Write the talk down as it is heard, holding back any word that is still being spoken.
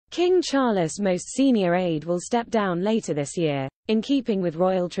King Charles' most senior aide will step down later this year, in keeping with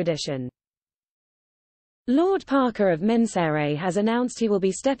royal tradition. Lord Parker of Minsaray has announced he will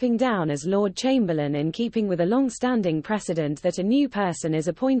be stepping down as Lord Chamberlain, in keeping with a long-standing precedent that a new person is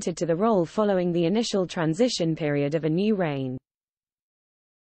appointed to the role following the initial transition period of a new reign.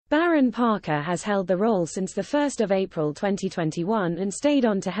 Baron Parker has held the role since 1 April 2021 and stayed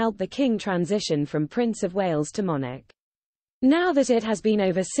on to help the King transition from Prince of Wales to monarch. Now that it has been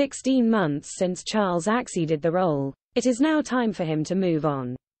over 16 months since Charles acceded the role, it is now time for him to move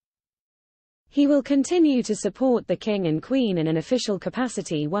on. He will continue to support the King and Queen in an official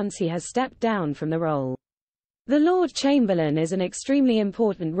capacity once he has stepped down from the role. The Lord Chamberlain is an extremely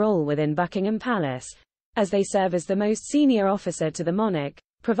important role within Buckingham Palace, as they serve as the most senior officer to the monarch,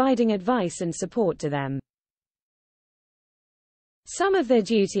 providing advice and support to them. Some of their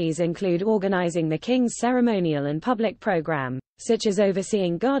duties include organizing the King's ceremonial and public program, such as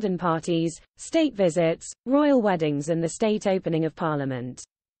overseeing garden parties, state visits, royal weddings and the state opening of Parliament.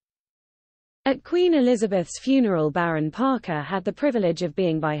 At Queen Elizabeth's funeral, Baron Parker had the privilege of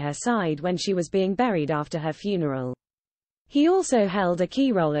being by her side when she was being buried after her funeral. He also held a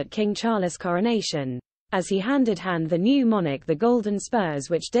key role at King Charles' coronation, as he handed the new monarch the golden spurs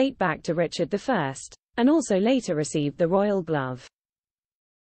which date back to Richard I, and also later received the royal glove.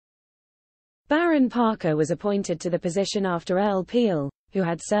 Baron Parker was appointed to the position after Earl Peel, who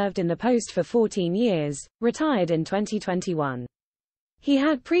had served in the post for 14 years, retired in 2021. He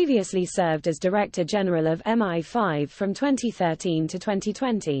had previously served as Director General of MI5 from 2013 to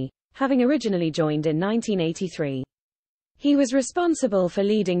 2020, having originally joined in 1983. He was responsible for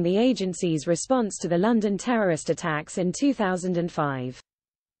leading the agency's response to the London terrorist attacks in 2005.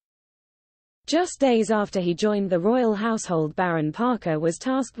 Just days after he joined the royal household, Baron Parker was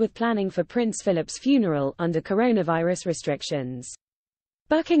tasked with planning for Prince Philip's funeral under coronavirus restrictions.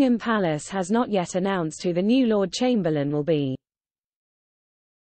 Buckingham Palace has not yet announced who the new Lord Chamberlain will be.